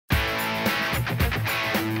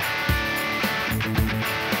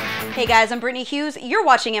Hey guys, I'm Brittany Hughes. You're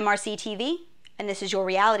watching MRCTV, and this is your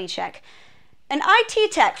reality check. An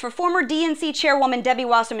IT tech for former DNC chairwoman Debbie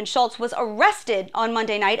Wasserman Schultz was arrested on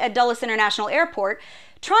Monday night at Dulles International Airport,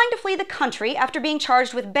 trying to flee the country after being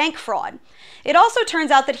charged with bank fraud. It also turns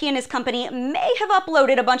out that he and his company may have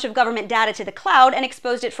uploaded a bunch of government data to the cloud and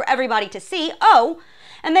exposed it for everybody to see.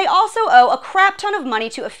 And they also owe a crap ton of money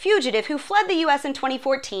to a fugitive who fled the U.S. in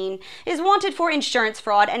 2014, is wanted for insurance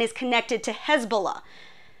fraud, and is connected to Hezbollah.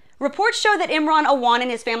 Reports show that Imran Awan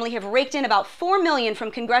and his family have raked in about $4 million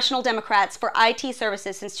from congressional Democrats for IT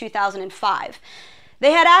services since 2005.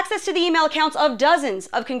 They had access to the email accounts of dozens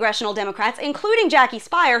of congressional Democrats, including Jackie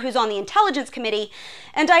Speier, who's on the Intelligence Committee,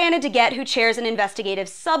 and Diana DeGette, who chairs an investigative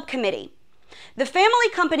subcommittee. The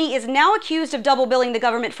family company is now accused of double billing the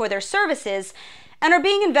government for their services and are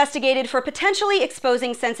being investigated for potentially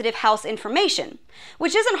exposing sensitive house information,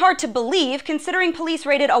 which isn't hard to believe considering police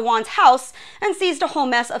raided Awan's house and seized a whole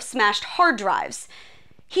mess of smashed hard drives.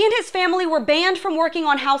 He and his family were banned from working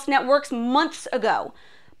on house networks months ago,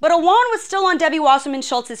 but Awan was still on Debbie Wasserman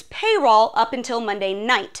Schultz's payroll up until Monday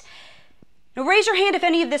night. Now raise your hand if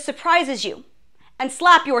any of this surprises you, and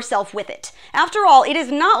slap yourself with it. After all, it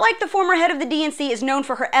is not like the former head of the DNC is known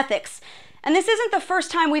for her ethics, and this isn't the first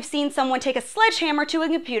time we've seen someone take a sledgehammer to a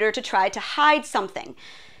computer to try to hide something.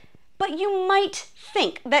 But you might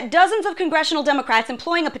think that dozens of congressional Democrats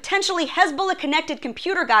employing a potentially Hezbollah-connected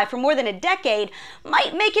computer guy for more than a decade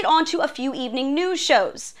might make it onto a few evening news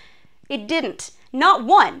shows. It didn't. Not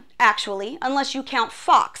one, actually, unless you count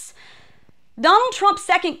Fox. Donald Trump's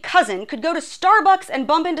second cousin could go to Starbucks and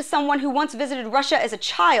bump into someone who once visited Russia as a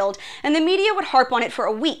child, and the media would harp on it for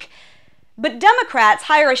a week. But Democrats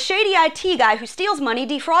hire a shady IT guy who steals money,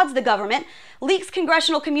 defrauds the government, leaks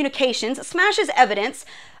congressional communications, smashes evidence,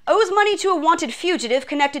 owes money to a wanted fugitive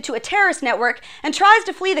connected to a terrorist network, and tries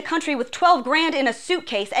to flee the country with 12 grand in a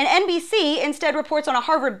suitcase. And NBC instead reports on a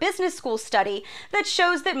Harvard Business School study that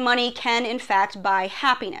shows that money can, in fact, buy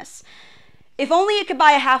happiness. If only it could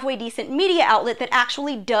buy a halfway decent media outlet that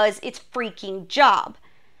actually does its freaking job.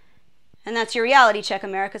 And that's your reality check,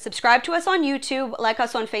 America. Subscribe to us on YouTube, like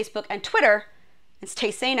us on Facebook and Twitter, and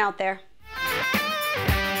stay sane out there.